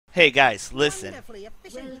Hey guys, listen.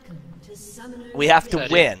 We have to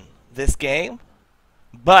win this game,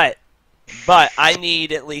 but I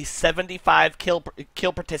need at least 75 kill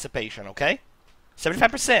participation. Okay,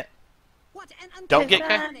 75%. Don't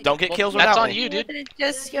get kills without That's on me. you, dude.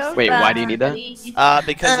 Wait, why do you need that?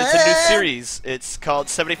 Because it's a new series. It's called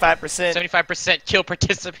 75%. 75% kill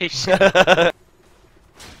participation.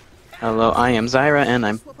 Hello, I am Zyra, and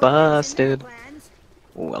I'm busted.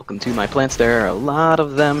 Welcome to my plants. There are a lot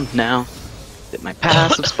of them now. That my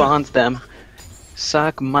passive spawns them.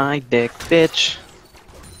 Suck my dick, bitch.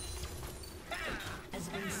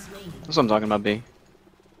 That's what I'm talking about, B.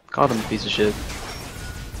 Call them a piece of shit.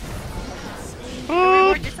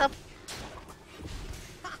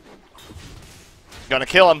 Gonna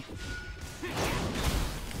kill him.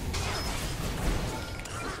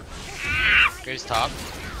 Goes top.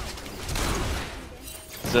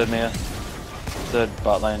 Zed Mia. Zed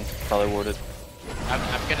bot lane, probably warded. I'm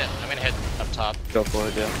gonna head up top. Go for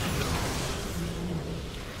it, yeah.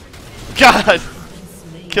 God!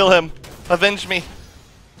 Kill him. Avenge me.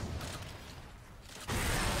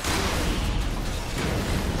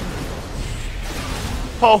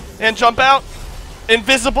 Oh, and jump out.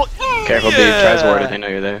 Invisible. Careful, B. Tries warded. They know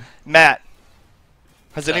you're there. Matt,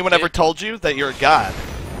 has What's anyone up, ever dude? told you that you're a god?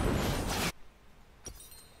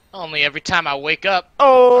 Only every time I wake up,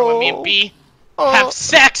 Oh. or when me and B Oh. have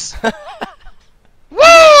sex. Woo!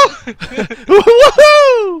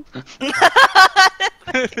 Woohoo!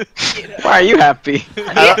 Why are you happy?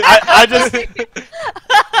 I just.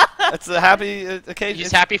 It's a happy occasion.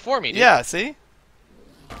 He's happy for me, dude. Yeah, see?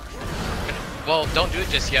 Well, don't do it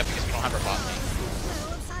just yet because we don't have our bot lane.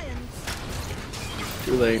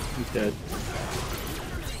 Too late. He's dead.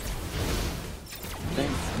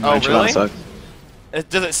 Oh, really? Sucks.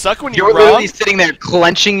 Does it suck when You you're were wrong? literally sitting there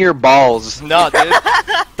clenching your balls, No, dude.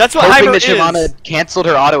 That's what hoping HEIMER that Shyvana is. had canceled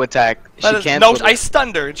her auto attack. She That is- no, canceled. I it.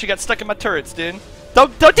 stunned her and she got stuck in my turrets, dude.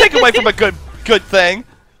 Don't take away from a good thing.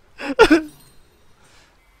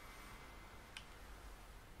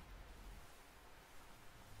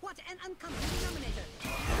 What an uncommon denominator.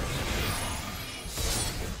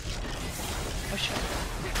 Oh shit.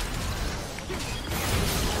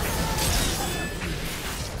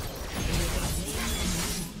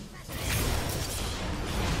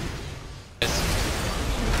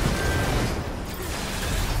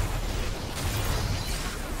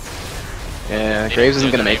 Yeah, Graves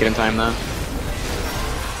isn't gonna make it in time though.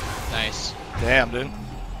 Nice. Damn, dude.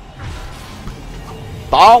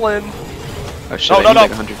 Ballin'. Oh shit, Oh, I no, need no.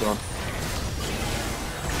 like 100 gold.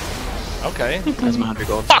 Okay. That's my 100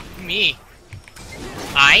 gold. Fuck me.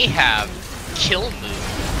 I have kill move.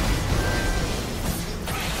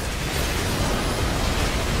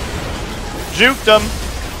 Juked him.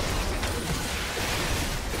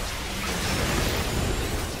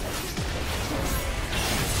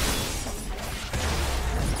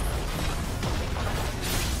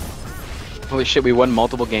 Holy shit, we won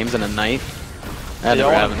multiple games in a night. That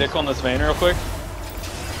Y'all never want to happens. dick on this vein real quick?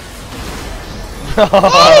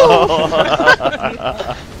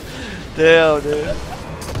 Damn, dude.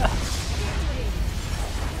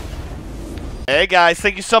 Hey guys,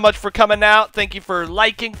 thank you so much for coming out. Thank you for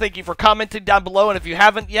liking. Thank you for commenting down below. And if you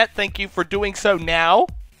haven't yet, thank you for doing so now.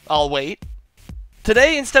 I'll wait.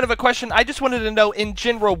 Today, instead of a question, I just wanted to know in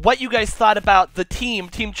general what you guys thought about the Team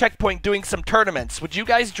Checkpoint doing some tournaments. Would you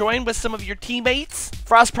guys join with some of your teammates?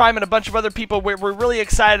 Frostprime and a bunch of other people, we're really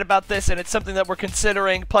excited about this, and it's something that we're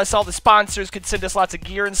considering. Plus, all the sponsors could send us lots of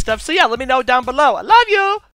gear and stuff. So yeah, let me know down below. I love you!